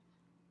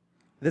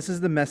This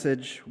is the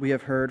message we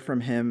have heard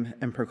from him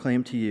and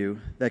proclaimed to you,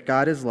 that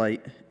God is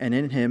light, and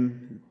in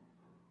him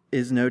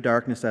is no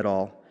darkness at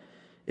all.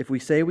 If we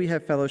say we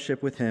have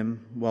fellowship with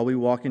him while we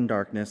walk in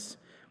darkness,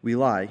 we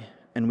lie,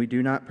 and we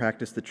do not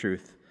practice the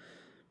truth.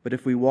 But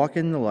if we walk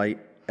in the light,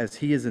 as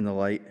he is in the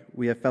light,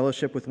 we have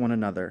fellowship with one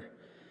another,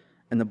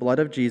 and the blood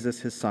of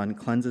Jesus, his Son,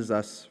 cleanses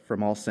us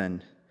from all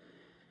sin.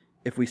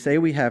 If we say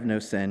we have no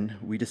sin,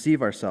 we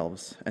deceive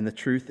ourselves, and the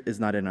truth is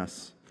not in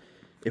us.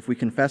 If we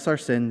confess our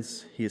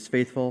sins, he is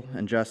faithful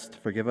and just to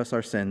forgive us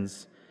our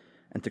sins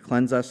and to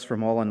cleanse us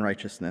from all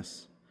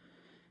unrighteousness.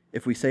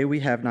 If we say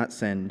we have not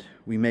sinned,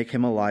 we make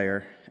him a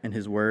liar, and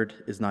his word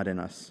is not in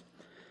us.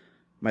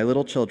 My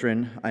little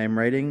children, I am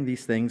writing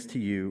these things to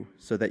you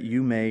so that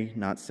you may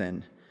not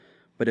sin.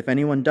 But if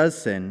anyone does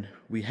sin,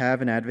 we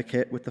have an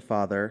advocate with the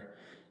Father,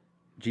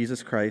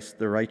 Jesus Christ,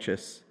 the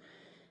righteous.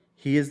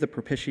 He is the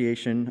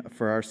propitiation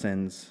for our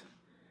sins,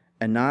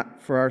 and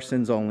not for our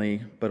sins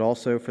only, but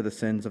also for the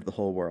sins of the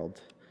whole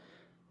world.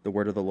 The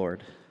word of the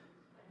Lord.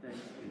 Thanks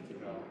be to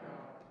God.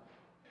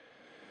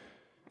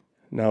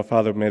 Now,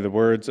 Father, may the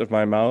words of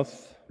my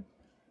mouth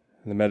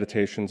and the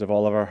meditations of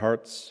all of our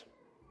hearts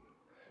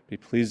be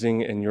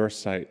pleasing in your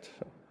sight,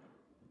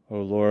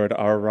 O Lord,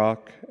 our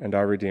rock and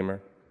our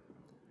Redeemer.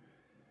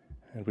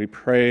 And we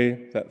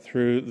pray that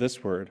through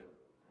this word,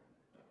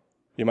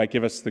 you might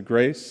give us the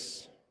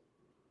grace,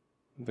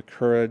 the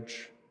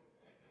courage,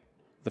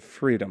 the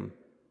freedom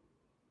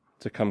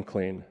to come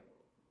clean.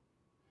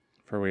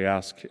 For we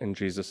ask in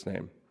Jesus'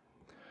 name.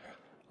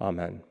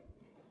 Amen.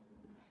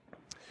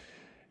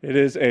 It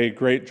is a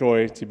great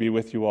joy to be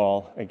with you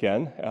all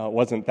again. It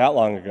wasn't that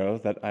long ago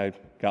that I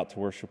got to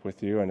worship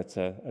with you, and it's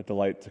a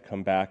delight to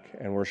come back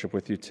and worship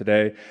with you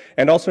today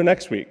and also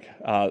next week.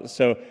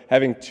 So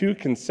having 2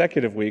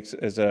 consecutive weeks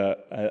is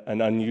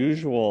an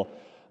unusual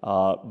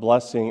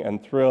blessing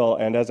and thrill.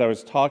 And as I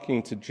was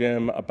talking to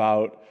Jim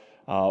about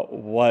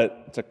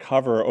what to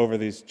cover over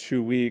these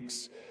 2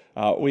 weeks,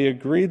 we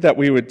agreed that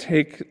we would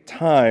take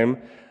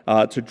time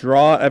to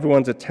draw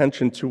everyone's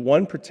attention to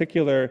one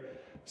particular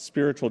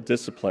spiritual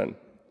discipline,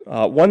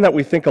 one that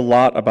we think a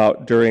lot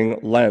about during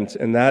Lent,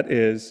 and that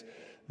is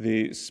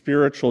the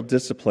spiritual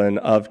discipline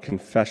of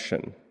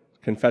confession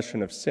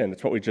of sin.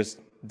 It's what we just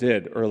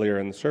did earlier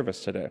in the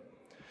service today.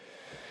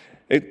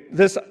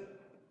 This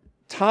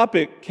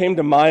topic came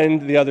to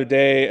mind the other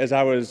day as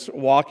I was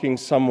walking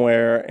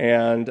somewhere,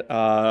 and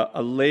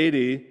a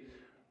lady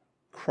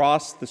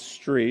crossed the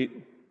street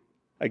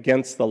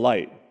against the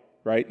light,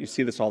 right? You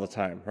see this all the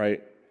time,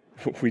 right?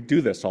 We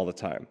do this all the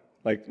time.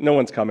 Like, no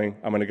one's coming,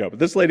 I'm going to go. But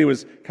this lady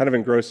was kind of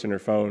engrossed in her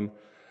phone.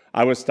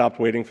 I was stopped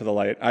waiting for the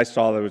light. I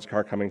saw there was a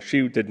car coming.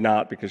 She did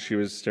not, because she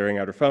was staring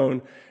at her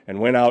phone and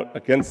went out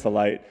against the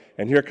light.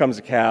 And here comes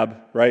a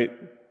cab, right?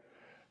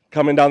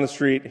 Coming down the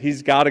street.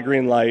 He's got a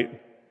green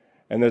light.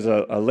 And there's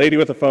a lady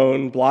with a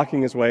phone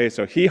blocking his way,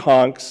 so he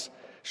honks.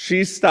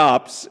 She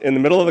stops in the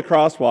middle of the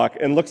crosswalk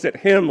and looks at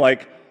him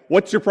like,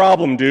 "What's your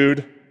problem,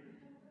 dude?"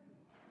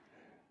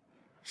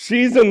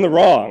 She's in the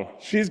wrong.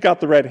 She's got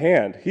the red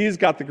hand. He's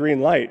got the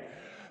green light.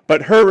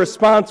 But her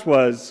response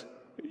was,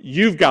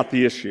 "You've got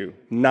the issue,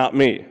 not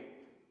me."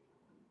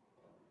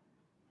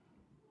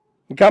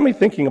 It got me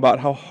thinking about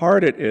how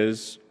hard it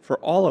is for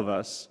all of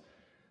us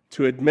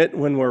to admit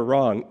when we're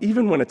wrong,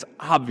 even when it's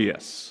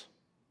obvious.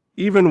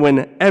 Even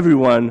when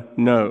everyone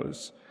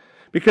knows.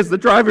 Because the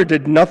driver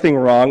did nothing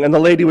wrong, and the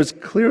lady was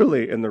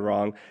clearly in the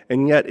wrong,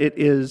 and yet it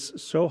is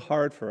so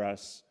hard for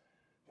us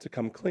to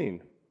come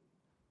clean,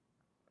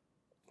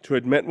 to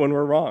admit when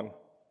we're wrong,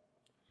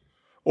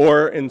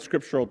 or in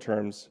scriptural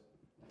terms,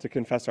 to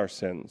confess our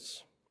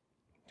sins.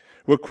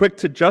 We're quick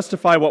to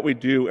justify what we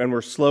do, and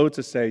we're slow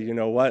to say, you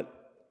know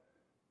what?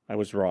 I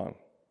was wrong.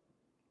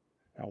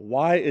 Now,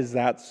 why is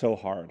that so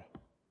hard?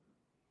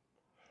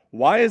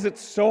 Why is it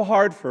so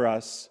hard for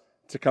us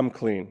to come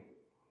clean?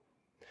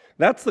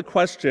 That's the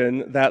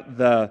question that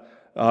the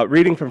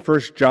reading from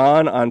 1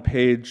 John on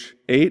page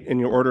 8 in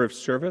your order of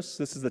service,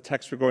 this is the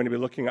text we're going to be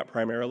looking at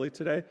primarily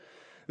today.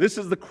 This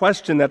is the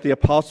question that the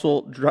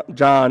Apostle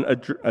John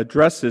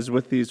addresses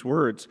with these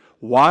words.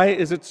 Why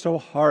is it so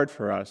hard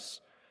for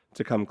us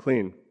to come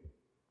clean?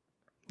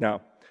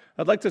 Now,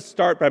 I'd like to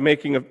start by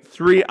making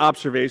 3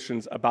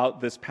 observations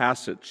about this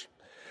passage.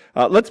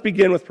 Let's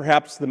begin with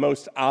perhaps the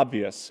most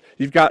obvious.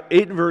 You've got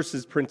 8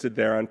 verses printed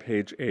there on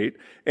page 8,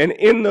 and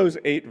in those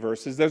 8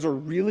 verses, there's a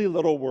really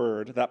little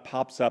word that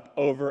pops up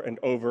over and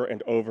over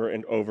and over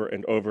and over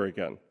and over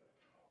again.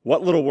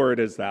 What little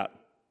word is that?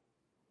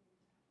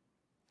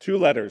 2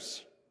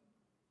 letters.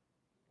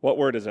 What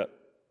word is it?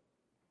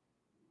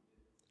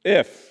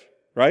 If,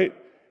 right?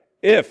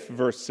 If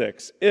verse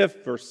 6,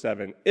 if verse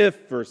 7,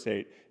 if verse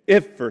 8,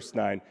 if verse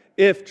 9,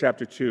 if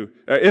chapter 2,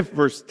 if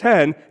verse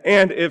 10,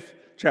 and if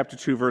chapter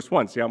 2, verse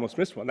 1. See, I almost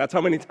missed one. That's how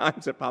many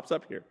times it pops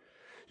up here.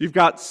 You've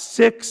got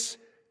 6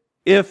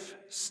 if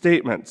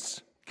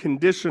statements,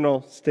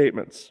 conditional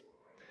statements.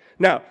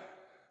 Now,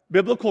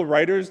 biblical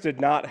writers did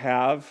not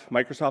have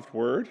Microsoft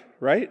Word,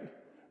 right?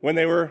 When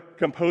they were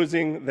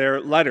composing their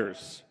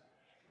letters.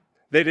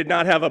 They did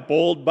not have a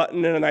bold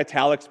button and an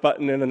italics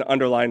button and an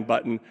underline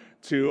button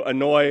to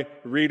annoy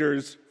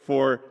readers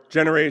for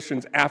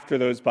generations after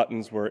those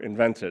buttons were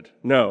invented.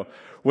 No.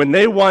 When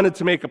they wanted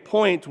to make a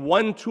point,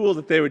 one tool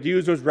that they would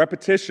use was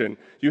repetition.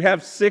 You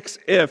have 6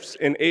 ifs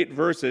in 8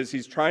 verses.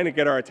 He's trying to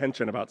get our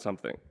attention about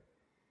something.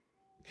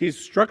 He's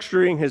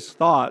structuring his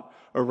thought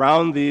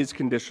around these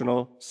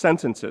conditional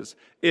sentences.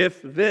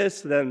 If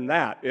this, then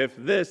that. If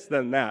this,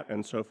 then that,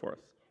 and so forth.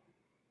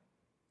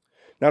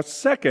 Now,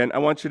 second, I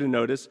want you to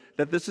notice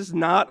that this is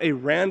not a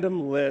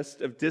random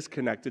list of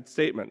disconnected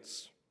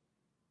statements.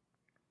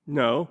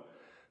 No,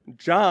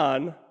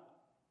 John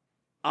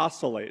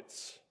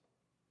oscillates.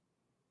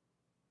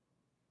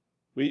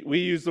 We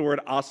use the word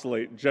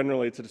oscillate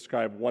generally to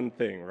describe one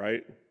thing,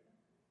 right?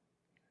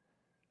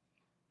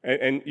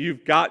 And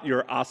you've got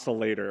your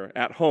oscillator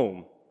at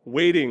home,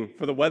 waiting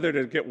for the weather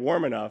to get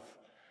warm enough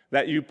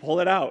that you pull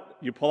it out.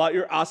 You pull out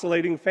your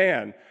oscillating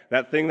fan,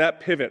 that thing that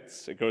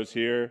pivots. It goes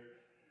here,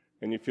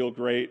 and you feel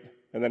great,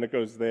 and then it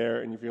goes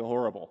there, and you feel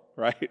horrible,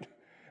 right?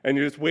 And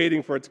you're just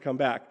waiting for it to come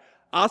back.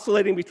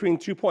 Oscillating between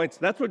 2 points.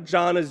 That's what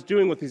John is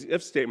doing with these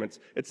if statements.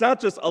 It's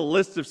not just a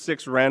list of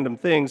 6 random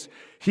things.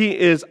 He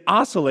is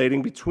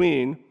oscillating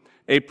between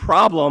a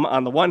problem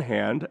on the one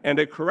hand and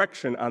a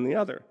correction on the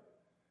other.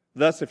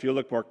 Thus, if you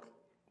look more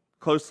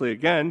closely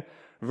again,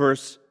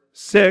 verse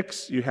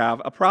 6, you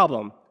have a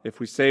problem.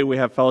 If we say we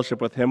have fellowship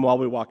with him while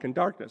we walk in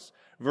darkness.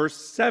 Verse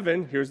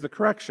 7, here's the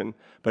correction.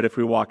 But if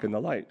we walk in the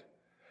light.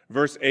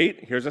 Verse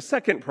 8, here's a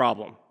second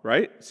problem,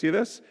 right? See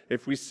this?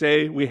 If we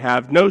say we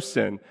have no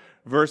sin.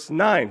 Verse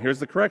 9, here's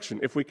the correction.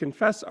 If we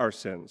confess our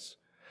sins.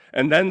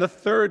 And then the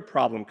third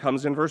problem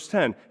comes in verse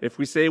 10. If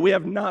we say we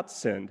have not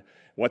sinned.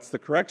 What's the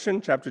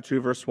correction? Chapter 2,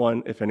 verse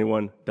 1, if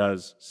anyone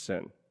does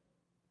sin.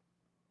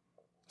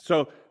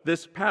 So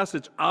this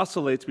passage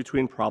oscillates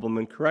between problem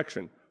and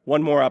correction.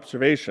 One more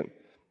observation.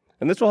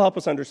 And this will help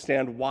us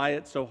understand why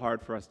it's so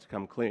hard for us to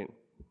come clean.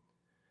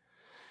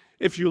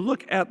 If you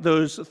look at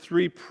those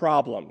 3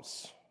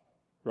 problems,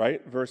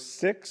 right? Verse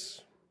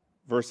 6,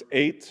 verse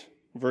 8,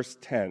 verse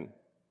 10.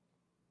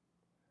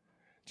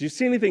 Do you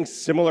see anything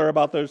similar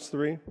about those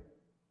 3?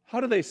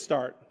 How do they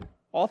start?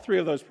 All 3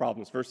 of those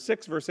problems, verse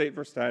 6, verse 8,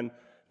 verse 10,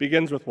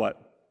 begins with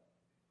what?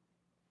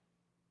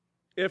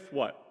 If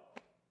what?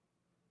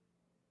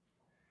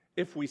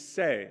 If we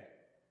say,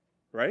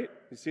 right?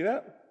 You see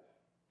that?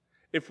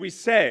 If we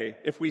say,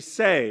 if we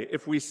say,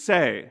 if we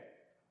say.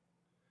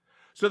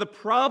 So the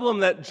problem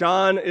that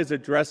John is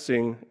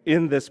addressing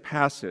in this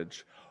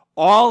passage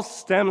all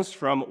stems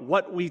from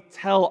what we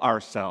tell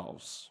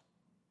ourselves.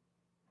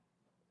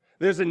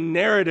 There's a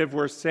narrative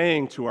we're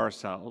saying to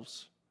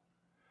ourselves.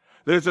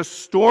 There's a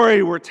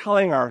story we're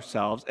telling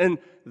ourselves, and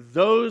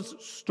those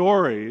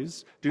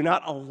stories do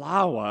not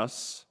allow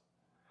us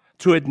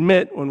to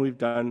admit when we've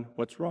done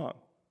what's wrong.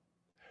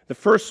 The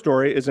first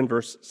story is in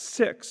verse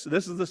 6.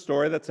 This is the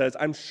story that says,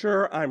 I'm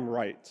sure I'm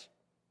right.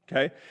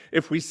 Okay?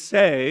 If we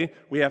say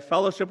we have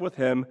fellowship with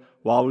him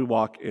while we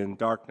walk in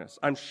darkness.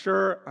 I'm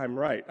sure I'm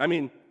right. I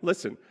mean,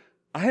 listen,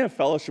 I have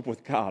fellowship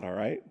with God, all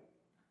right?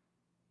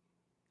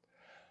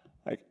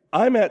 Like,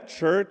 I'm at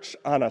church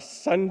on a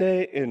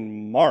Sunday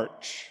in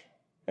March,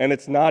 and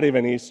it's not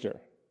even Easter.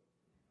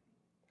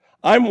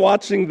 I'm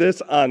watching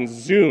this on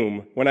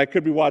Zoom when I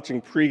could be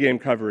watching pregame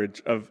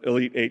coverage of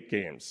Elite 8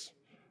 games,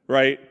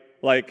 right?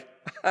 Like,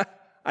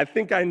 I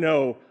think I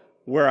know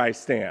where I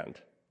stand.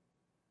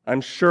 I'm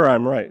sure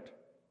I'm right.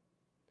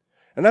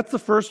 And that's the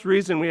first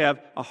reason we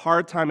have a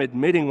hard time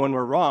admitting when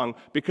we're wrong,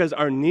 because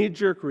our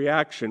knee-jerk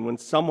reaction when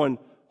someone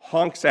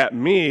honks at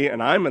me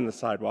and I'm in the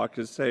sidewalk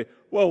is to say,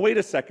 well, wait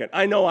a second,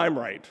 I know I'm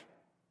right.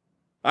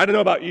 I don't know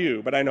about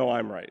you, but I know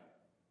I'm right.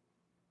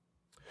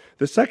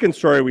 The second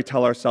story we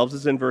tell ourselves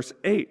is in verse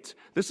 8.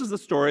 This is the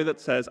story that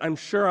says, I'm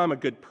sure I'm a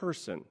good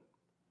person.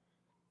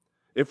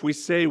 If we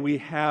say we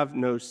have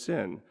no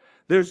sin,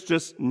 there's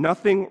just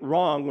nothing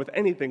wrong with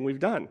anything we've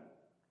done.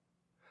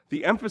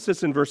 The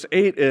emphasis in verse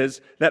 8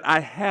 is that I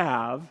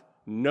have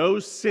no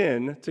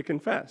sin to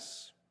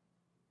confess.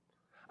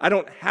 I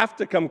don't have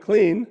to come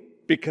clean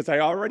because I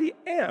already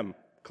am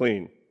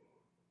clean.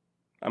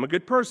 I'm a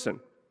good person.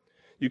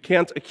 You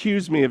can't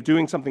accuse me of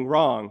doing something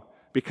wrong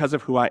because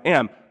of who I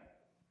am.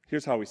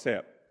 Here's how we say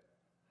it.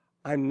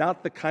 I'm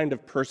not the kind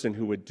of person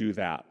who would do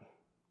that.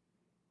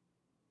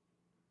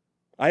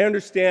 I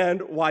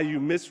understand why you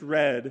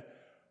misread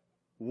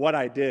what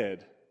I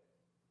did,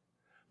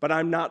 but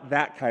I'm not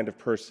that kind of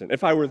person.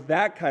 If I were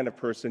that kind of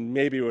person,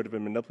 maybe it would have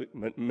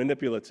been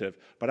manipulative,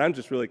 but I'm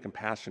just really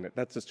compassionate.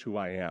 That's just who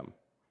I am.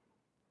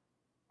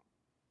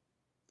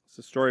 It's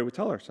the story we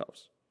tell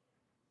ourselves.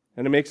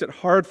 And it makes it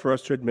hard for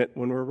us to admit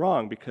when we're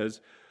wrong,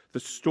 because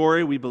the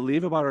story we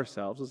believe about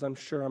ourselves is, I'm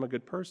sure I'm a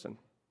good person.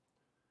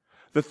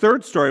 The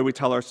third story we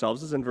tell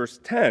ourselves is in verse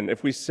 10.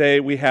 If we say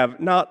we have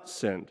not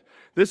sinned.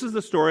 This is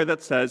the story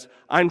that says,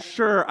 I'm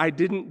sure I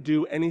didn't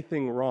do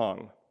anything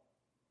wrong.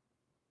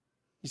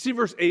 You see,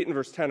 verse 8 and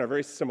verse 10 are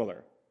very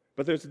similar,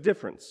 but there's a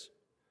difference.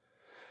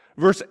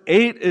 Verse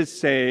 8 is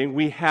saying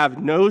we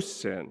have no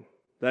sin.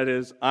 That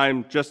is,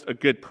 I'm just a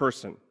good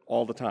person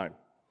all the time.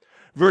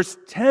 Verse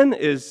 10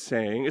 is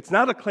saying, it's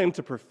not a claim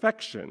to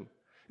perfection.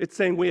 It's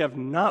saying we have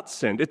not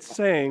sinned. It's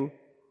saying,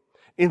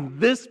 in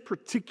this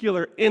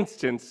particular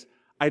instance,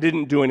 I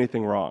didn't do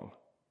anything wrong.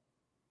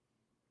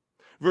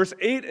 Verse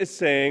 8 is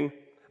saying,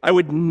 I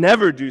would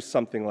never do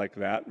something like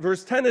that.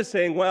 Verse 10 is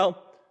saying,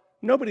 well,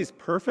 nobody's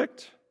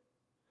perfect,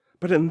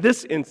 but in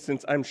this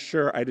instance, I'm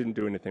sure I didn't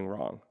do anything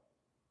wrong.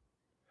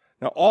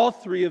 Now, all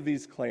three of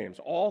these claims,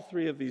 all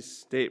three of these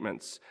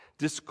statements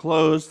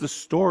disclose the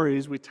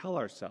stories we tell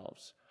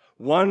ourselves,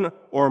 one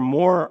or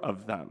more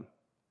of them.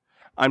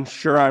 I'm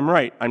sure I'm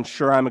right. I'm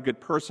sure I'm a good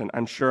person.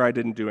 I'm sure I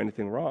didn't do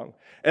anything wrong.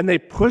 And they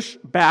push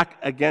back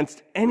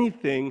against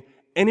anything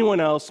anyone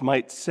else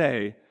might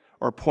say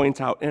or point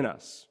out in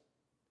us.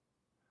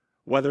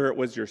 Whether it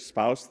was your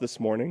spouse this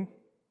morning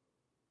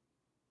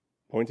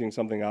pointing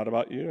something out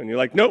about you, and you're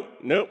like, nope,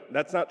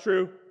 that's not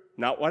true.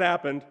 Not what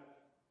happened.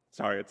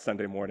 Sorry, it's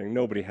Sunday morning.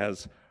 Nobody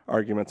has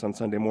arguments on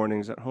Sunday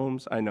mornings at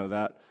homes. I know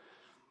that.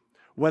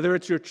 Whether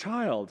it's your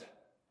child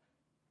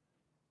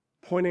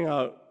pointing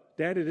out,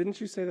 Daddy,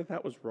 didn't you say that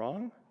that was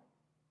wrong?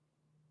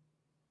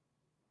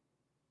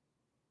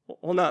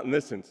 Well, not in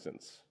this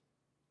instance.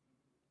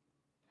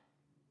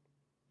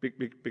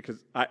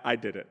 Because I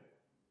did it.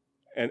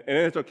 And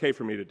it's okay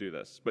for me to do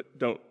this, but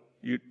don't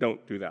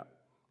do that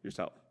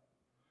yourself.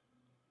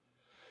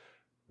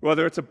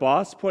 Whether it's a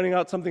boss pointing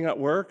out something at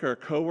work, or a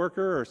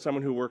coworker, or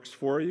someone who works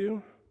for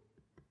you,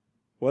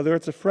 whether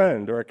it's a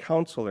friend or a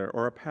counselor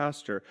or a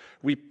pastor,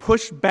 we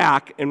push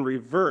back and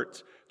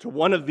revert to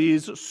one of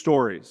these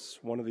stories,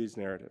 one of these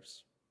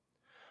narratives.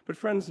 But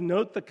friends,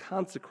 note the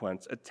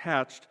consequence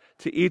attached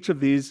to each of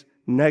these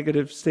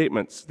negative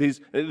statements,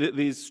 these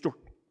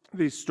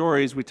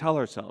stories we tell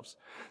ourselves.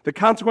 The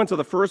consequence of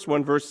the first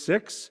one, verse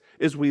 6,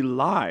 is we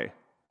lie.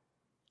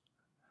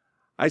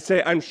 I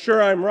say, I'm sure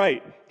I'm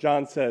right,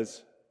 John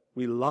says.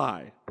 We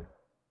lie.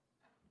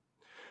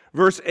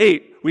 Verse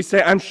 8, we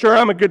say, I'm sure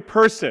I'm a good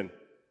person.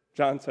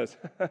 John says,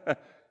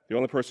 the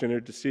only person you're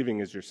deceiving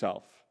is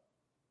yourself.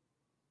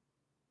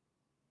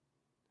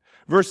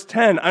 Verse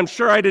 10, I'm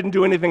sure I didn't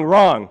do anything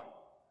wrong.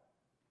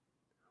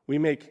 We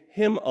make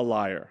him a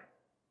liar.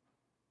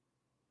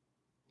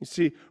 You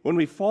see, when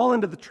we fall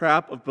into the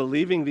trap of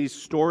believing these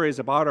stories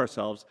about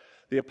ourselves,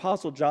 the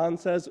Apostle John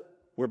says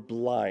we're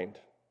blind.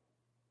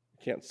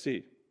 We can't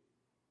see.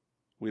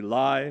 We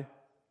lie.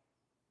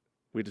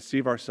 We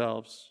deceive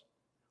ourselves.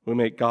 We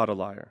make God a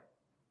liar.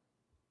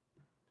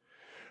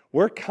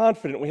 We're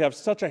confident we have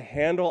such a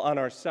handle on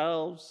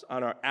ourselves,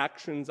 on our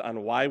actions,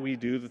 on why we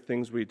do the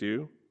things we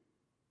do.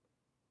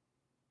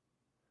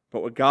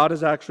 But what God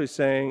is actually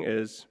saying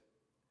is,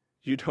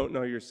 you don't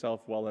know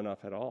yourself well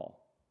enough at all.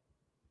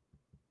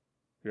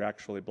 You're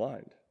actually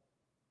blind.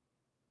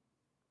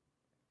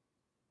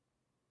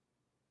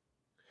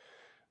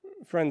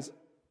 Friends,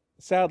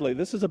 sadly,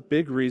 this is a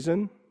big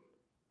reason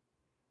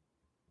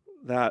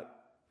that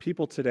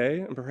people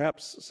today, and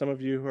perhaps some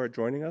of you who are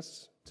joining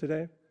us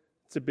today,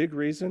 it's a big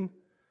reason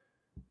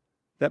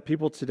that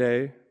people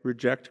today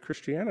reject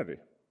Christianity.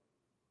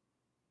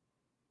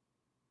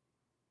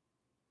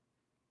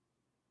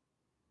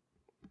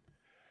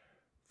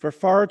 For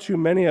far too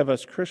many of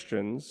us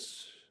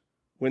Christians,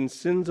 when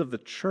sins of the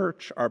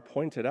church are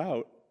pointed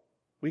out,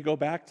 we go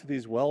back to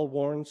these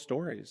well-worn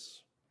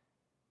stories.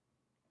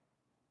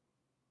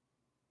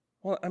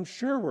 Well, I'm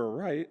sure we're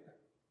right.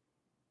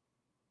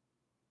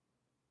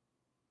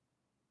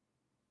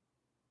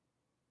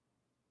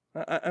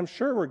 I'm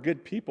sure we're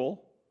good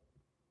people.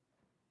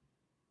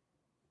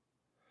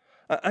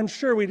 I'm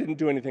sure we didn't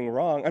do anything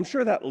wrong. I'm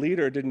sure that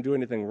leader didn't do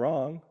anything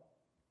wrong.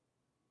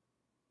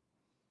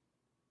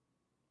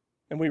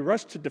 And we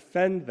rush to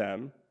defend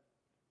them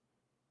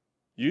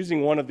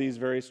using one of these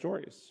very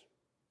stories.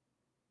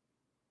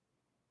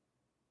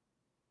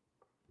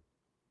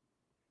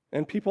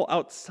 And people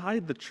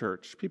outside the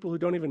church, people who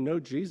don't even know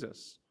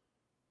Jesus,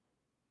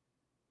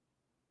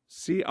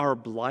 see our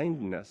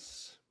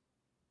blindness,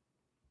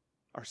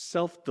 our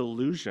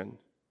self-delusion,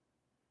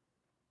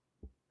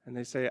 and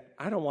they say,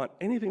 I don't want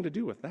anything to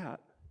do with that.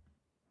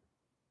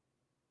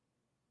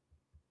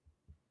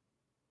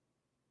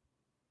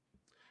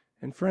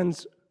 And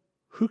friends,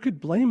 who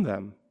could blame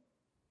them?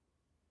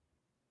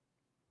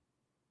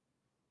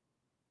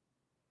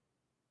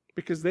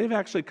 Because they've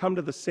actually come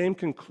to the same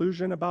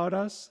conclusion about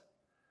us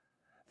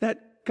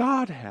that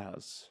God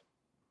has.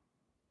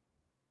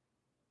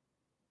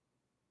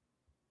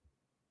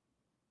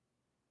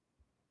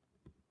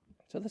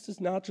 So this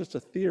is not just a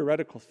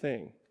theoretical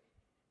thing.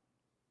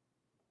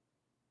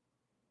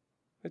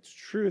 It's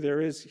true,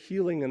 there is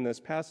healing in this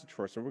passage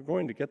for us, and we're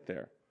going to get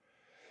there.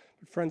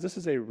 But friends, this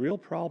is a real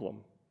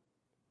problem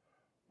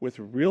with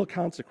real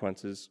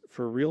consequences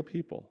for real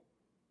people.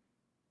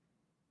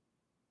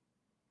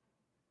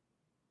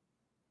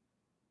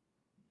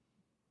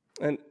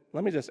 And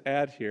let me just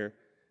add here,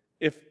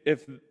 if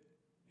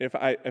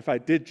I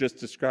did just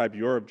describe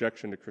your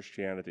objection to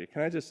Christianity,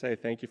 can I just say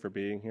thank you for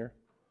being here?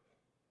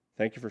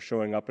 Thank you for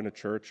showing up in a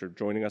church or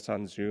joining us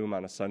on Zoom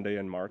on a Sunday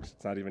in March.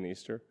 It's not even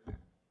Easter.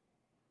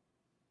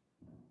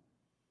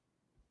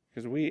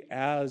 Because we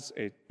as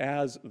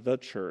the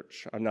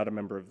church, I'm not a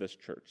member of this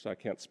church, so I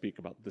can't speak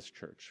about this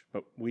church,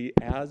 but we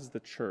as the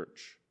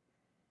church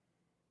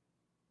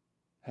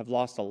have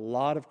lost a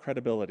lot of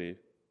credibility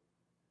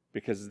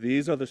because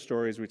these are the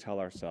stories we tell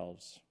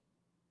ourselves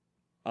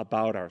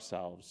about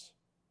ourselves.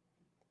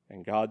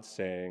 And God's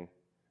saying,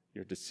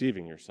 you're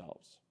deceiving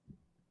yourselves.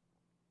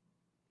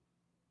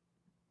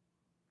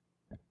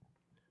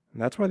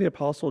 And that's why the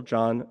Apostle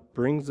John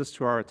brings this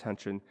to our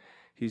attention.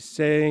 He's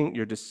saying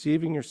you're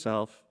deceiving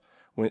yourself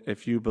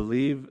if you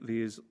believe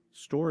these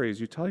stories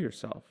you tell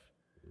yourself.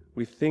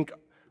 We think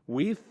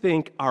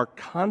our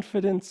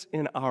confidence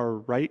in our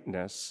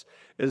rightness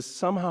is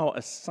somehow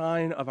a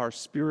sign of our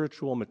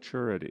spiritual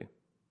maturity.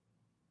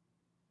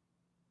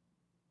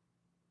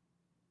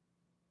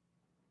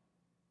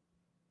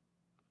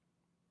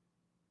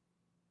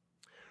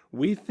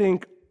 We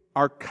think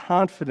our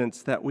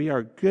confidence that we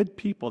are good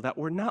people, that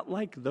we're not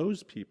like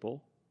those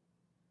people.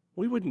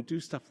 We wouldn't do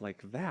stuff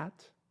like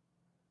that.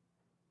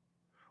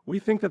 We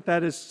think that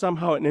that is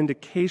somehow an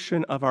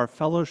indication of our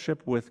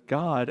fellowship with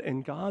God,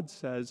 and God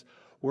says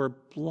we're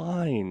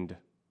blind.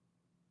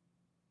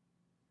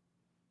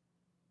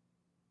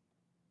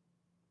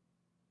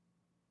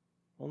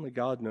 Only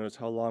God knows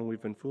how long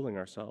we've been fooling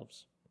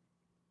ourselves.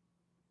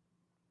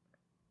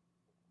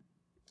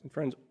 And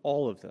friends,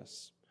 all of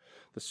this,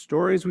 the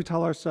stories we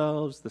tell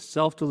ourselves, the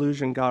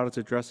self-delusion God is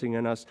addressing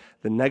in us,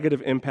 the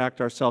negative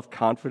impact our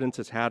self-confidence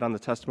has had on the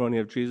testimony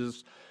of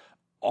Jesus,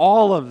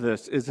 all of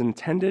this is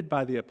intended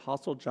by the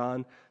Apostle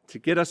John to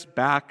get us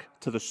back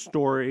to the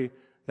story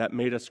that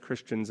made us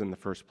Christians in the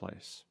first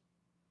place.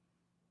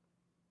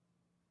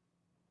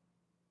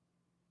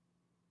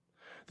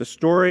 The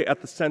story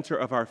at the center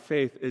of our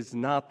faith is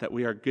not that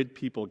we are good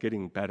people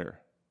getting better.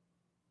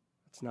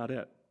 That's not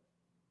it.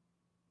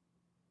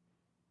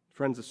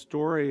 Friends, the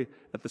story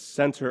at the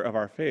center of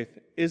our faith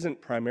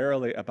isn't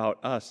primarily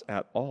about us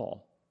at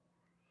all.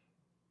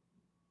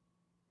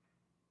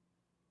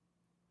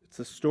 It's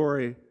a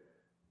story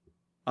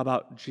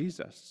about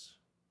Jesus,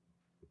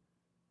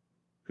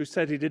 who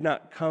said he did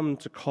not come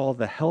to call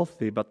the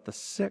healthy, but the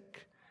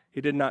sick.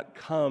 He did not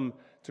come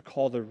to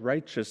call the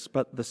righteous,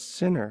 but the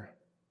sinner.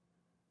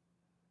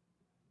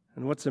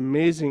 And what's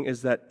amazing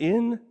is that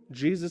in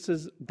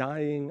Jesus'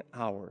 dying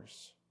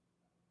hours,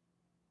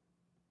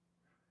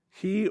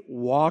 he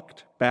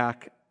walked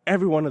back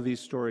every one of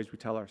these stories we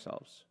tell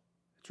ourselves.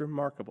 It's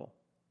remarkable.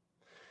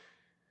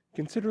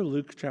 Consider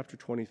Luke chapter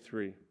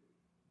 23,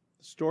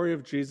 the story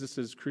of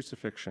Jesus'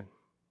 crucifixion.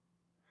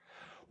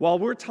 While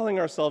we're telling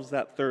ourselves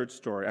that third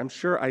story, I'm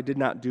sure I did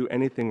not do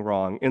anything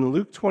wrong. In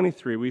Luke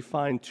 23, we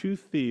find two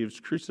thieves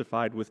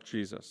crucified with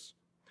Jesus.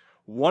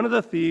 One of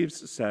the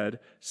thieves said,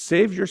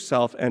 "Save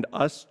yourself and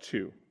us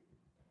too."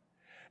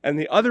 And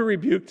the other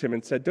rebuked him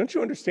and said, "Don't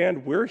you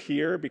understand? We're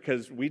here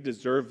because we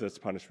deserve this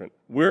punishment.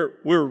 We're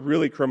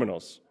really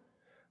criminals."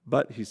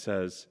 But he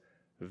says,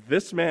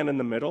 "This man in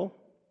the middle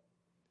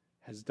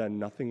has done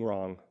nothing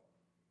wrong."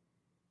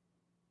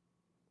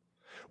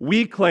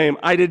 We claim,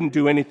 "I didn't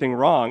do anything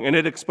wrong," and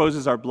it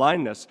exposes our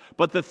blindness.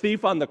 But the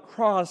thief on the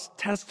cross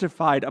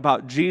testified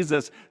about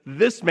Jesus,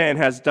 "This man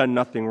has done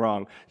nothing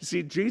wrong." You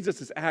see, Jesus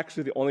is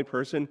actually the only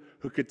person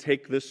who could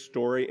take this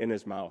story in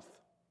his mouth.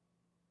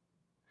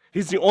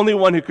 He's the only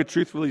one who could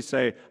truthfully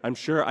say, "I'm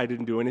sure I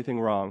didn't do anything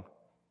wrong."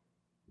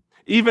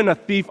 Even a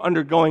thief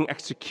undergoing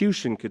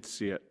execution could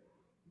see it.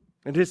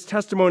 And his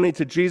testimony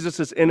to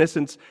Jesus'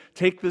 innocence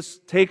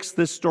takes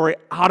this story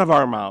out of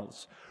our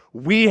mouths.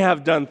 We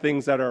have done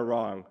things that are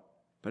wrong,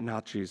 but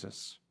not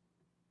Jesus.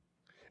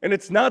 And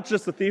it's not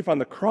just the thief on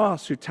the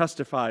cross who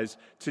testifies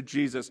to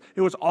Jesus.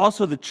 It was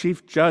also the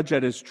chief judge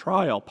at his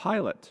trial,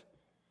 Pilate.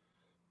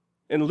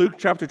 In Luke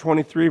chapter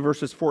 23,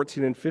 verses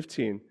 14 and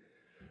 15,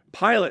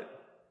 Pilate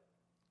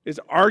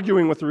is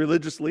arguing with the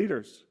religious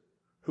leaders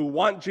who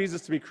want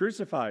Jesus to be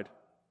crucified.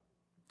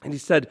 And he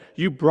said,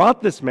 "You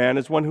brought this man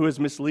as one who is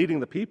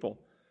misleading the people.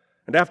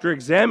 And after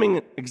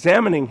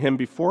examining him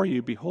before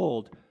you,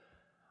 behold,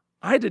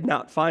 I did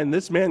not find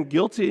this man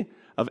guilty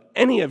of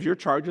any of your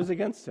charges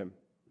against him.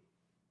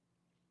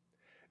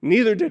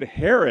 Neither did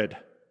Herod,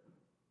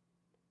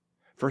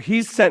 for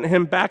he sent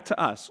him back to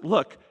us.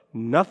 Look,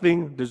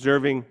 nothing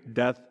deserving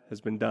death has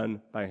been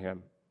done by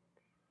him."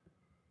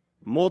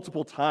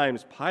 Multiple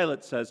times,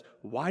 Pilate says,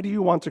 "Why do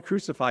you want to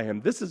crucify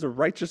him? This is a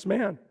righteous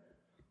man."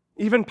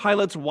 Even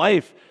Pilate's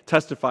wife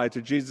testified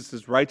to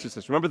Jesus'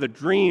 righteousness. Remember the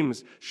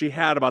dreams she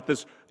had about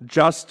this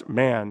just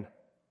man.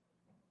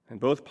 And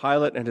both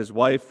Pilate and his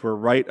wife were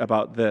right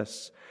about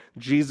this.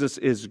 Jesus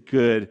is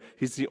good.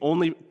 He's the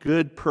only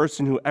good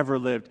person who ever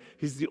lived.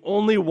 He's the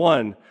only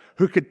one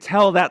who could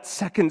tell that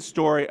second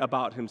story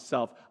about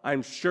himself.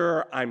 "I'm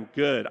sure I'm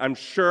good. I'm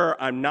sure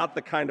I'm not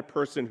the kind of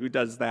person who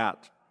does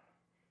that."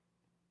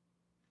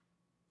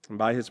 And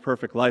by his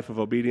perfect life of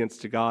obedience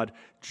to God,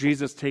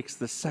 Jesus takes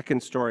the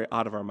second story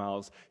out of our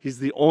mouths. He's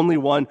the only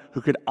one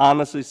who could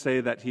honestly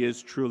say that he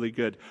is truly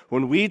good.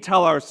 When we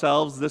tell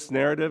ourselves this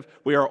narrative,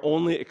 we are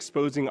only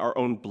exposing our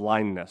own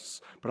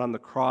blindness. But on the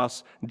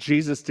cross,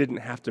 Jesus didn't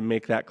have to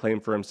make that claim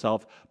for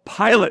himself.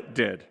 Pilate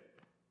did.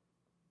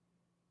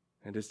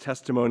 and his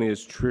testimony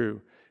is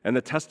true. And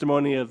the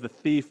testimony of the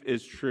thief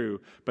is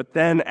true. But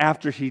then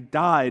after he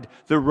died,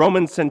 the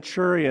Roman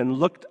centurion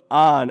looked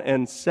on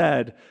and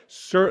said,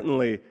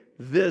 certainly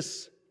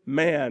this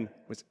man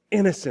was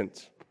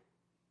innocent.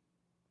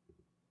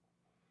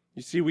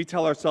 You see, we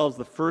tell ourselves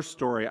the first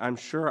story, I'm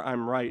sure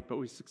I'm right, but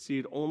we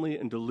succeed only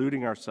in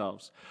deluding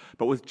ourselves.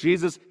 But with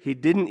Jesus, he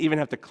didn't even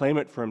have to claim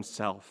it for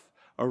himself.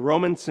 A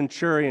Roman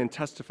centurion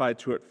testified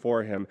to it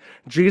for him.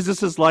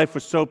 Jesus' life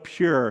was so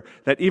pure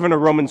that even a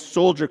Roman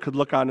soldier could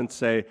look on and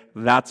say,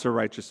 that's a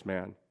righteous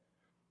man.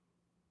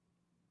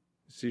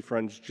 You see,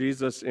 friends,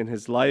 Jesus in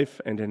his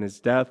life and in his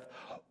death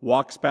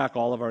walks back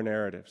all of our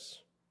narratives.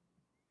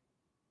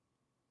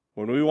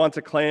 When we want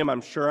to claim,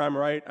 I'm sure I'm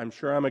right, I'm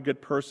sure I'm a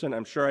good person,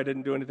 I'm sure I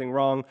didn't do anything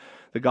wrong,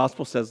 the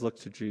gospel says, look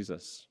to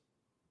Jesus.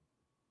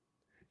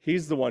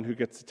 He's the one who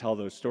gets to tell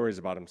those stories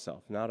about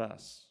himself, not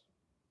us.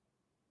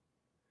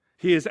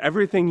 He is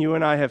everything you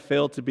and I have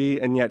failed to be,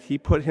 and yet he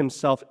put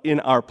himself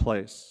in our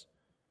place.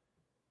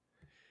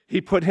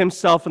 He put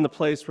himself in the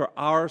place where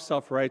our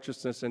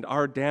self-righteousness and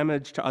our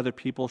damage to other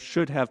people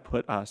should have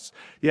put us.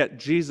 Yet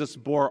Jesus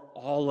bore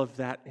all of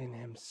that in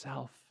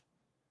himself.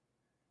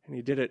 And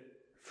he did it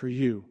for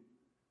you.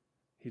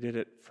 He did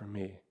it for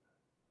me.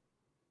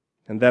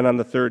 And then on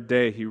the third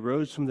day, he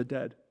rose from the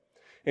dead.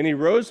 And he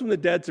rose from the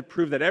dead to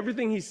prove that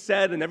everything he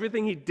said and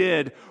everything he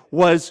did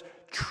was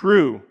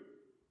true.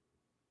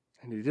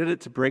 And he did it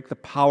to break the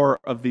power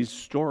of these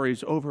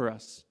stories over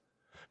us.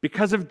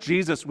 Because of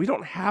Jesus, we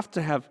don't have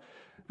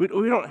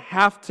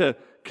to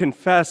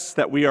confess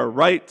that we are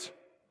right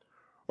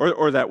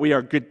or that we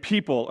are good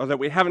people or that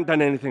we haven't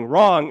done anything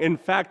wrong. In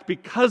fact,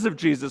 because of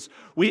Jesus,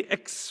 we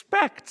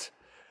expect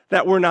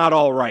that we're not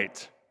all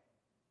right.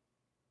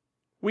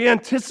 We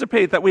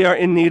anticipate that we are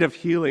in need of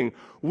healing.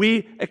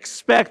 We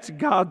expect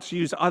God to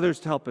use others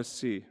to help us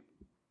see.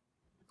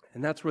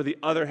 And that's where the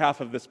other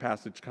half of this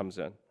passage comes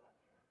in.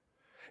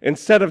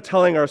 Instead of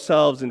telling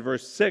ourselves in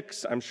verse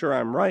 6, I'm sure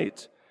I'm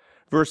right,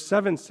 verse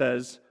 7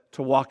 says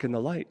to walk in the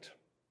light.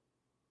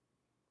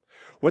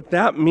 What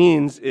that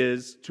means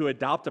is to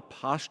adopt a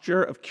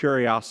posture of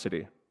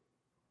curiosity.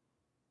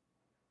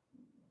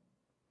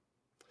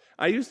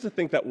 I used to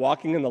think that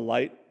walking in the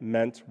light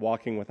meant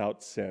walking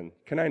without sin.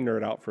 Can I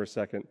nerd out for a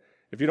second?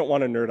 If you don't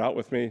want to nerd out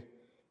with me,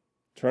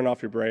 turn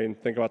off your brain,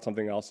 think about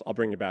something else. I'll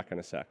bring you back in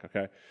a sec,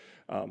 okay?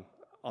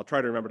 I'll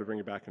try to remember to bring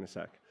you back in a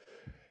sec.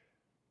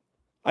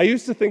 I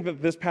used to think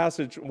that this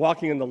passage,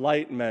 walking in the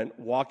light, meant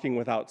walking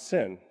without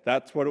sin.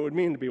 That's what it would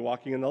mean to be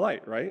walking in the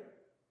light, right?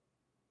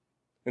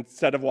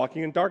 Instead of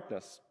walking in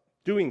darkness,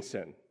 doing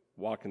sin.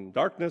 Walk in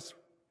darkness,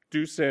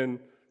 do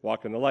sin,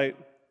 walk in the light,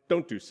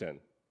 don't do sin.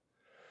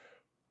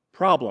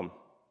 Problem.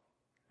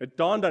 It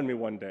dawned on me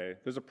one day,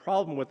 there's a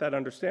problem with that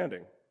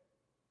understanding.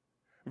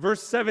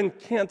 Verse 7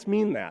 can't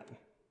mean that.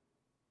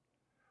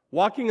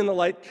 Walking in the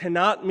light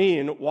cannot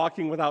mean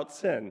walking without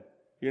sin.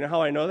 You know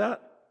how I know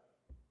that?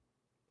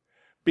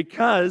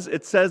 Because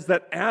it says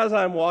that as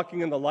I'm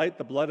walking in the light,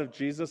 the blood of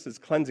Jesus is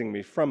cleansing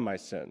me from my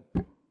sin.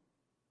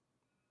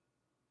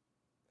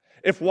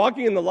 If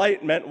walking in the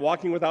light meant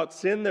walking without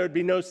sin, there would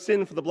be no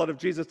sin for the blood of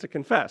Jesus to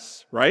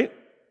confess, right?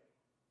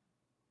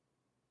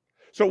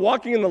 So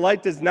walking in the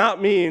light does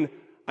not mean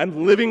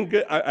I'm living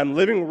good, I'm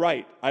living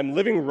right, I'm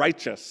living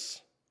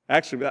righteous.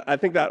 Actually, I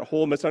think that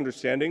whole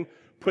misunderstanding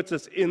puts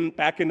us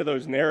back into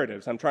those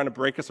narratives I'm trying to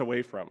break us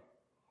away from.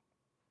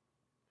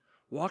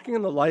 Walking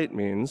in the light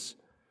means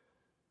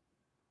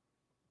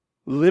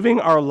living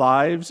our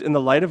lives in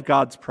the light of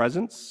God's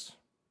presence.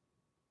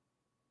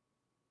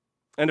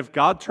 And if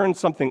God turns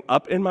something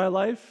up in my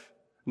life,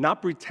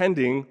 not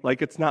pretending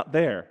like it's not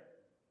there.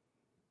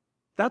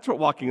 That's what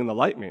walking in the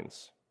light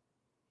means.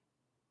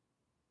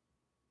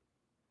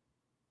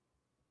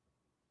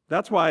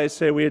 That's why I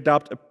say we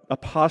adopt a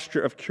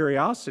posture of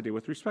curiosity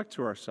with respect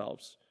to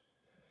ourselves.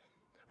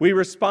 We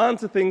respond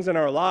to things in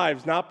our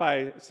lives not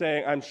by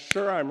saying, I'm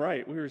sure I'm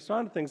right. We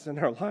respond to things in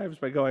our lives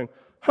by going,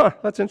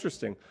 that's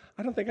interesting.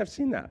 I don't think I've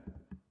seen that.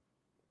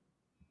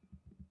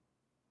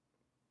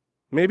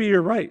 Maybe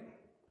you're right.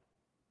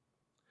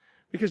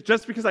 Because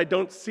just because I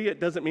don't see it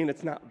doesn't mean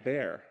it's not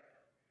there.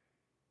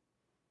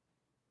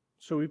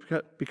 So we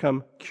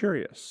become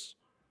curious.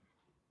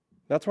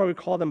 That's why we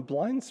call them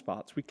blind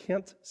spots. We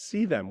can't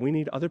see them. We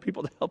need other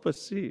people to help us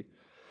see.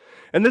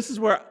 And this is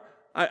where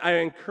I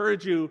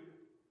encourage you,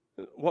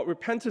 what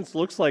repentance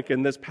looks like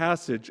in this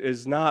passage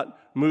is not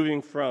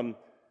moving from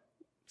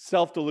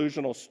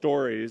self-delusional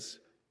stories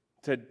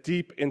to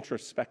deep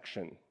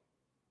introspection,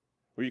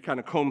 where you kind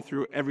of comb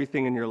through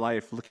everything in your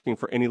life looking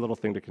for any little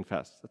thing to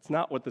confess. That's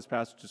not what this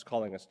passage is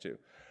calling us to.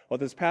 What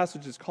this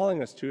passage is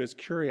calling us to is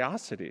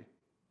curiosity.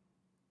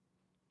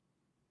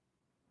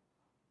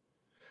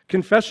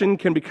 Confession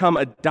can become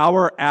a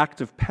dour act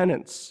of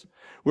penance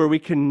where we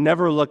can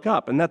never look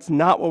up, and that's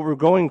not what we're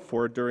going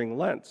for during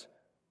Lent.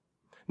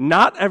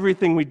 Not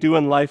everything we do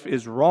in life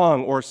is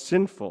wrong or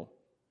sinful.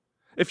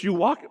 If you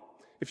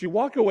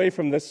walk away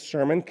from this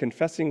sermon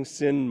confessing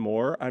sin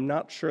more, I'm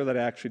not sure that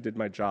I actually did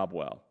my job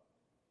well.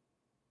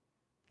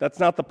 That's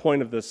not the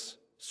point of this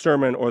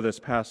sermon or this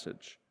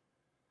passage.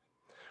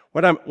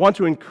 What I want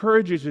to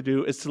encourage you to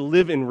do is to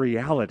live in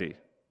reality.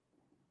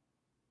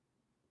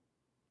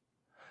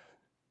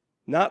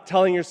 Not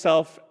telling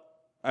yourself,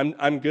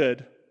 I'm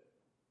good,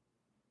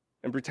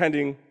 and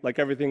pretending like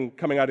everything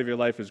coming out of your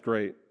life is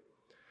great.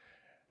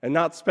 And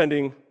not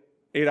spending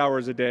 8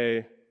 hours a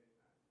day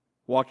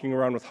walking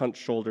around with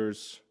hunched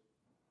shoulders,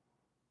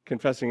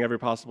 confessing every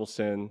possible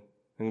sin,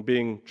 and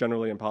being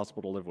generally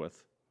impossible to live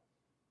with.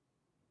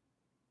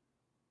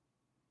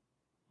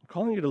 I'm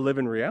calling you to live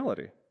in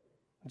reality,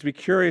 to be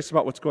curious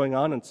about what's going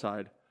on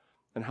inside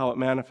and how it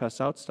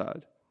manifests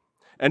outside.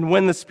 And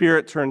when the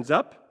Spirit turns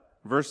up,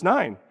 verse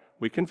 9,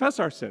 we confess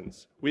our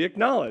sins. We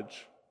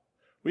acknowledge.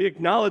 We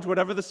acknowledge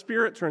whatever the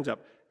Spirit turns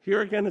up.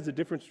 Here again is a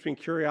difference between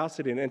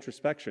curiosity and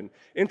introspection.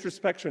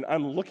 Introspection,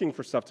 I'm looking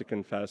for stuff to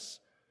confess.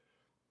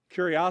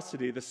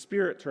 Curiosity, the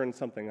Spirit turns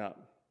something up.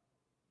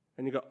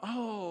 And you go,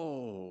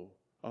 oh,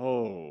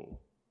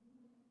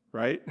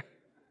 right? Have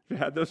you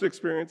had those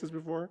experiences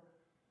before?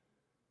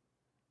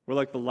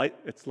 Where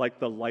it's like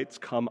the lights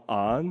come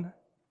on,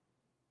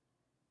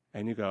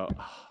 and you go,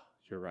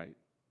 you're right.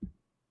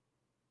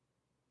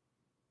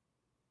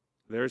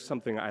 There's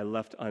something I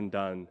left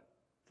undone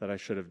that I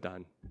should have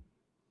done.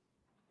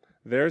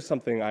 There's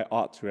something I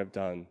ought to have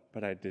done,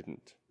 but I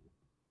didn't.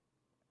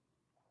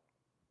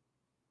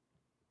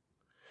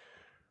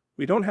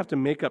 We don't have to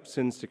make up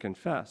sins to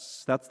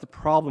confess. That's the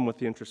problem with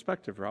the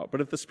introspective route.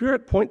 But if the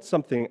Spirit points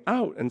something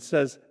out and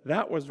says,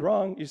 that was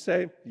wrong, you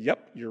say,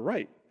 yep, you're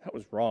right, that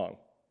was wrong.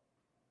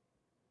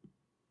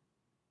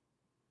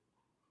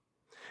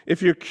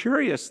 If you're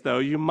curious, though,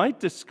 you might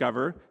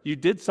discover you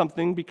did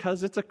something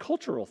because it's a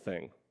cultural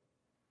thing.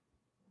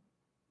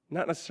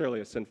 Not necessarily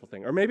a sinful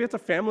thing. Or maybe it's a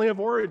family of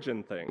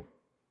origin thing.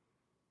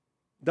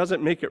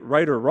 Doesn't make it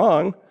right or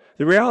wrong.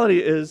 The reality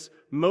is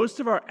most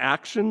of our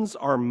actions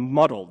are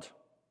muddled.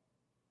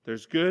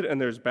 There's good and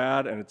there's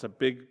bad, and it's a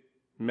big,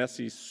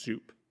 messy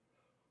soup.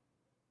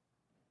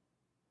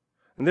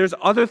 And there's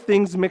other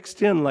things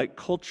mixed in, like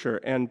culture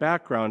and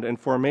background and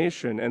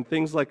formation and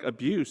things like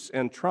abuse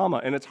and trauma,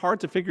 and it's hard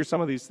to figure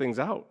some of these things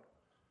out.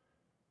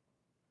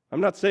 I'm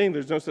not saying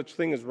there's no such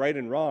thing as right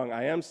and wrong.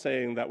 I am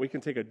saying that we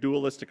can take a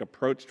dualistic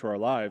approach to our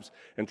lives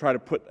and try to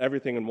put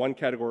everything in one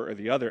category or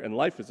the other, and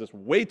life is just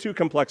way too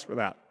complex for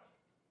that.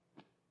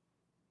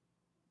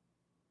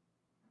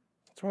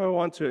 That's why I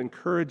want to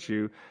encourage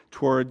you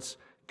towards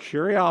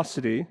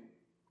curiosity,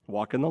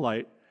 walk in the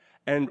light,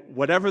 and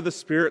whatever the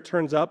Spirit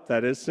turns up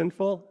that is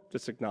sinful,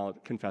 just acknowledge,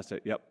 confess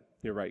it. Yep,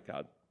 you're right,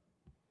 God.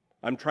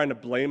 I'm trying to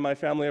blame my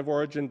family of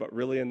origin, but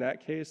really in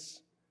that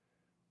case,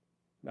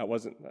 that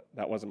wasn't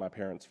my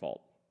parents'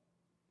 fault.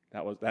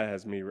 That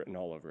has me written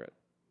all over it.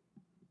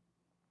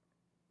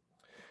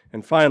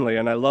 And finally,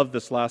 and I love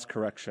this last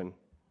correction.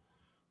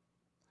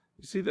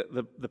 You see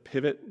the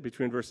pivot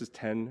between verses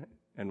 10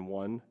 and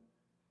 1?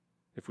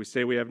 If we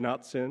say we have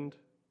not sinned,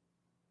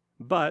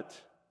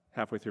 but,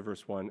 halfway through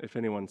verse 1, if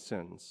anyone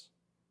sins.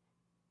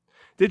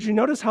 Did you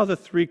notice how the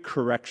three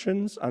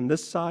corrections on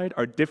this side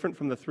are different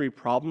from the three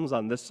problems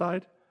on this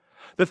side?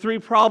 The three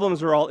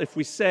problems are all if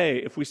we say,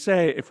 if we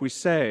say, if we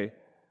say.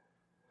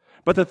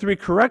 But the three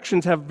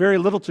corrections have very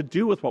little to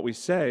do with what we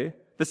say.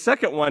 The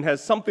second one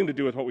has something to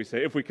do with what we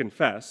say, if we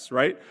confess,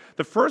 right?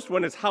 The first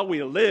one is how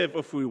we live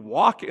if we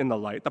walk in the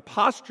light, the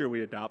posture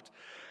we adopt.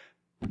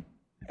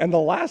 And the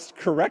last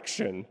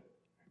correction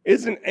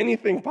isn't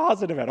anything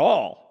positive at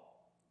all.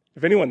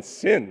 If anyone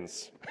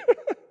sins,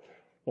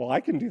 well,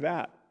 I can do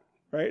that,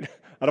 right?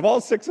 Out of all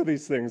 6 of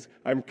these things,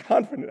 I'm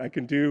confident I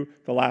can do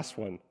the last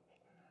one.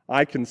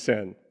 I can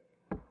sin.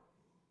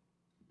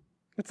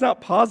 It's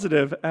not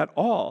positive at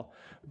all.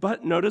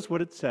 But notice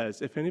what it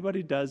says. If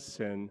anybody does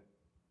sin,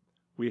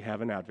 we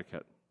have an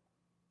advocate.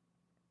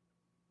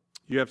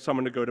 You have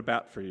someone to go to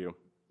bat for you.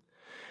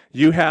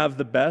 You have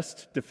the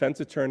best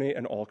defense attorney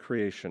in all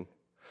creation,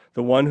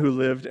 the one who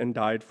lived and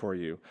died for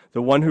you,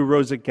 the one who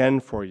rose again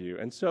for you.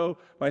 And so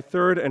my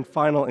third and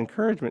final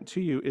encouragement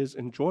to you is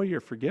enjoy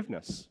your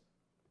forgiveness.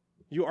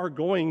 You are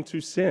going to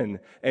sin,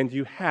 and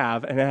you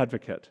have an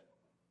advocate.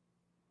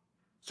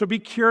 So be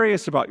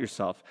curious about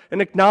yourself and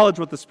acknowledge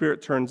what the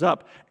Spirit turns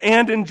up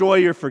and enjoy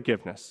your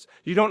forgiveness.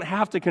 You don't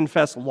have to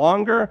confess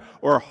longer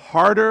or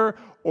harder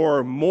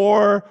or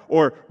more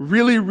or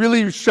really,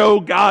 really show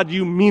God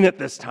you mean it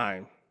this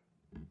time.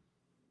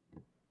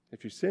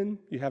 If you sin,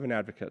 you have an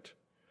advocate,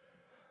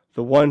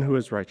 the one who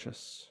is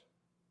righteous,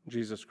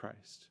 Jesus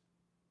Christ.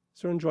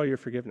 So enjoy your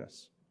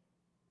forgiveness.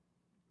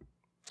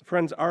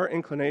 Friends, our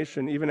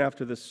inclination, even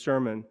after this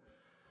sermon,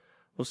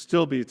 will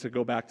still be to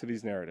go back to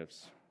these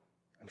narratives.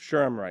 I'm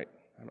sure I'm right.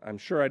 I'm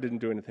sure I didn't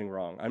do anything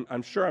wrong.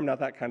 I'm sure I'm not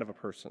that kind of a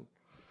person.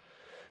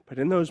 But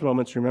in those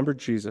moments, remember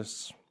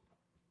Jesus.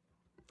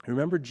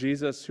 Remember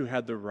Jesus who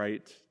had the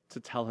right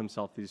to tell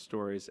himself these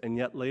stories and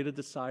yet laid it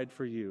aside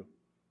for you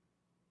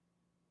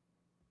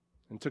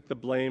and took the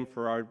blame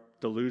for our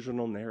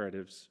delusional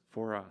narratives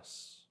for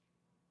us.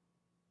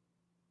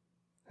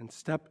 And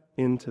step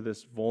into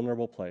this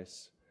vulnerable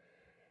place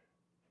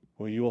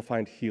where you will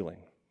find healing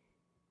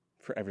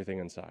for everything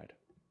inside.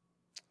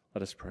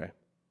 Let us pray.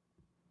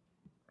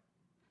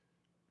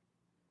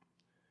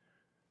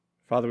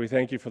 Father, we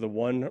thank you for the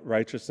one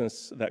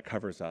righteousness that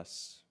covers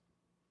us,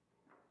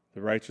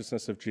 the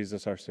righteousness of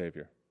Jesus our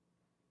Savior.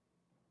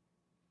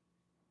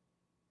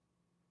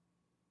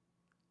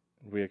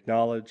 We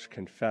acknowledge,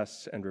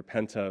 confess, and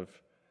repent of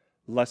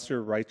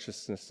lesser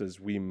righteousnesses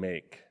we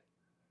make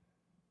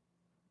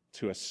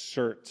to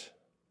assert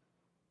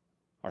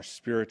our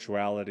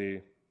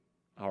spirituality,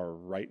 our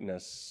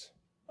rightness,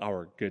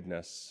 our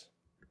goodness.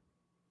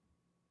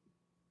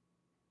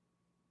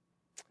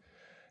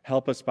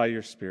 Help us by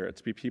your Spirit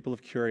to be people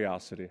of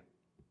curiosity,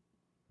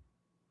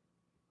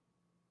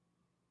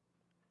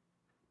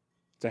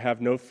 to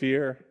have no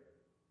fear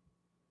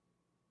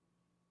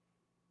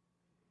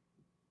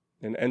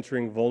in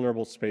entering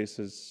vulnerable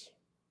spaces,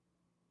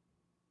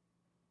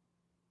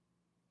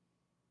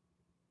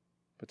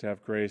 but to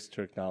have grace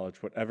to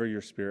acknowledge whatever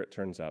your Spirit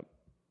turns up.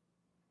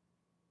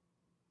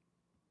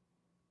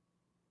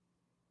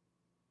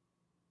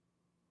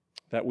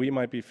 That we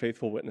might be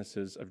faithful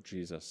witnesses of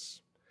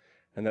Jesus,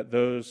 and that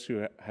those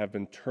who have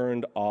been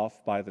turned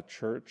off by the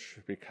church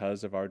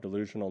because of our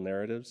delusional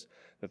narratives,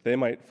 that they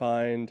might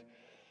find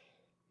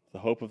the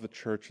hope of the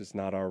church is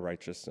not our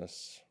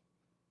righteousness,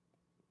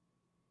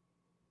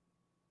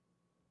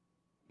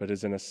 but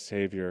is in a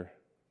Savior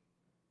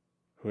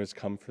who has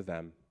come for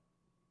them.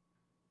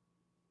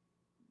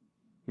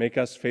 Make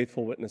us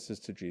faithful witnesses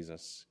to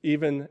Jesus,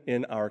 even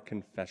in our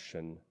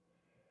confession,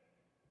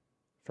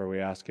 for we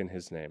ask in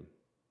his name.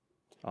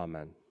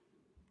 Amen.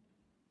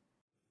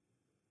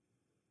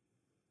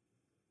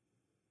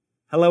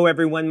 Hello,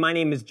 everyone. My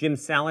name is Jim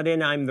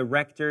Saladin. I'm the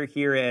rector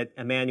here at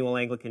Emmanuel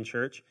Anglican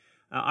Church.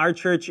 Our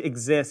church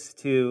exists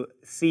to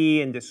see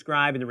and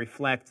describe and to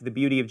reflect the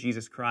beauty of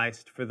Jesus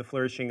Christ for the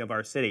flourishing of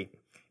our city.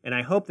 And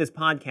I hope this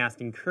podcast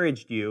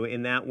encouraged you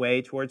in that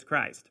way towards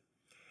Christ.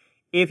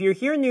 If you're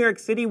here in New York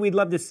City, we'd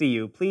love to see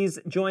you. Please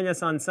join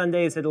us on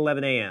Sundays at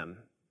 11 a.m.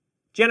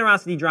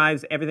 Generosity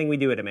drives everything we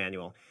do at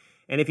Emmanuel.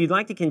 And if you'd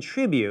like to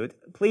contribute,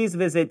 please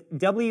visit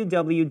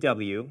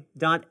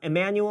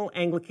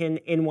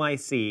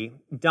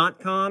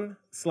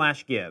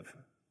www.emmanuelanglicannyc.com/give.